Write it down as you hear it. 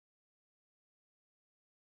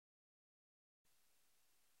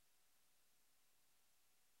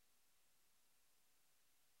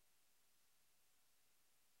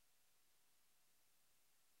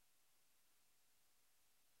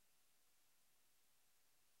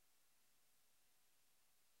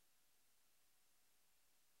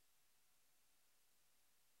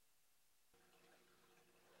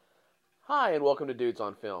Hi, and welcome to Dudes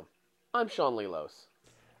on Film. I'm Sean Lelos.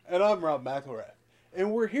 And I'm Rob McElrath.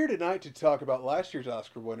 And we're here tonight to talk about last year's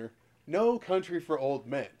Oscar winner, No Country for Old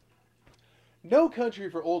Men. No Country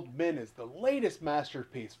for Old Men is the latest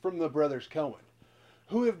masterpiece from the brothers Coen,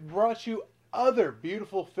 who have brought you other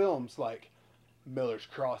beautiful films like Miller's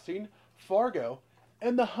Crossing, Fargo,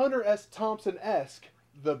 and the Hunter S. Thompson-esque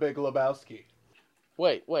The Big Lebowski.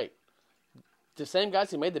 Wait. The same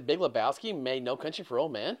guys who made The Big Lebowski made No Country for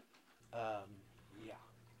Old Men? Yeah.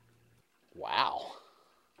 Wow.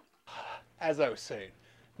 As I was saying,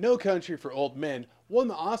 No Country for Old Men won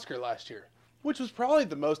the Oscar last year, which was probably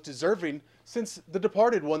the most deserving since The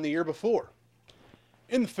Departed won the year before.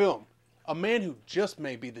 In the film, a man who just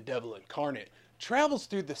may be the devil incarnate travels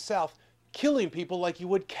through the South killing people like you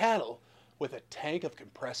would cattle with a tank of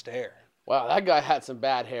compressed air. Wow, that guy had some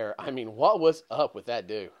bad hair. I mean, what was up with that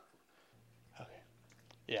dude? Okay.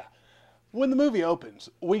 Yeah. When the movie opens,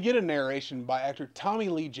 we get a narration by actor Tommy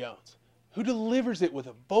Lee Jones, who delivers it with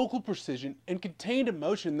a vocal precision and contained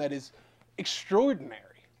emotion that is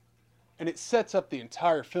extraordinary. And it sets up the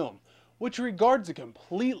entire film, which regards a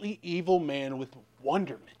completely evil man with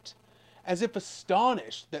wonderment, as if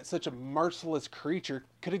astonished that such a merciless creature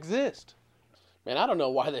could exist. Man, I don't know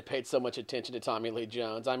why they paid so much attention to Tommy Lee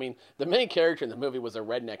Jones. I mean, the main character in the movie was a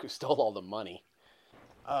redneck who stole all the money.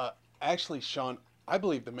 Actually, Sean, I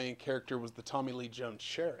believe the main character was the Tommy Lee Jones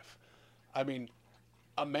sheriff. I mean,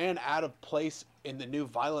 a man out of place in the new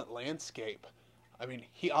violent landscape. I mean,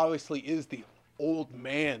 he obviously is the old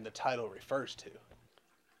man the title refers to.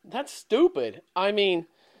 That's stupid. I mean,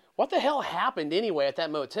 what the hell happened anyway at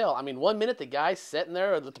that motel? I mean, one minute the guy's sitting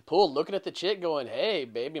there at the pool looking at the chick going, "Hey,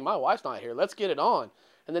 baby, my wife's not here. Let's get it on."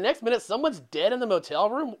 And the next minute someone's dead in the motel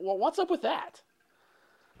room? Well, what's up with that?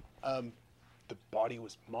 The body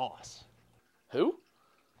was Moss, Who?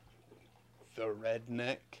 the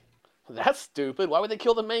redneck. That's stupid. Why would they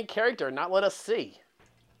kill the main character and not let us see?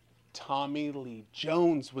 Tommy Lee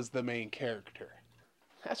Jones was the main character.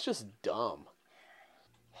 That's just dumb.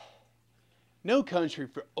 No Country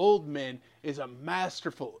for Old Men is a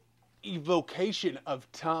masterful evocation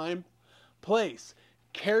of time, place,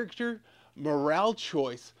 character, morale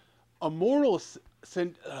choice, immoral,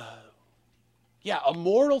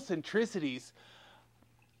 immoral centricities,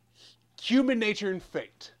 human nature, and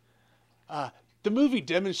fate. The movie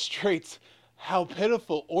demonstrates how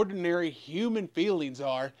pitiful ordinary human feelings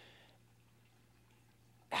are.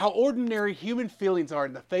 How ordinary human feelings are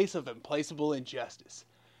in the face of implacable injustice.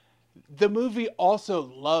 The movie also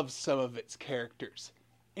loves some of its characters,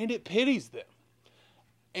 and it pities them.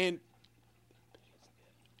 And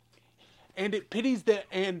it pities them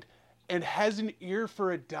and has an ear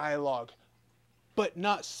for a dialogue, but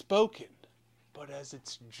not spoken, but as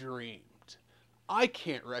it's dreamed. I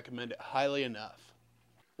can't recommend it highly enough.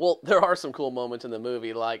 Well, there are some cool moments in the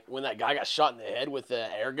movie, like when that guy got shot in the head with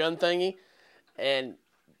the air gun thingy. And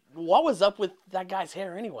what was up with that guy's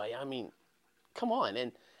hair anyway? I mean, come on.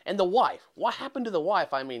 And the wife. What happened to the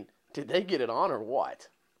wife? I mean, did they get it on or what?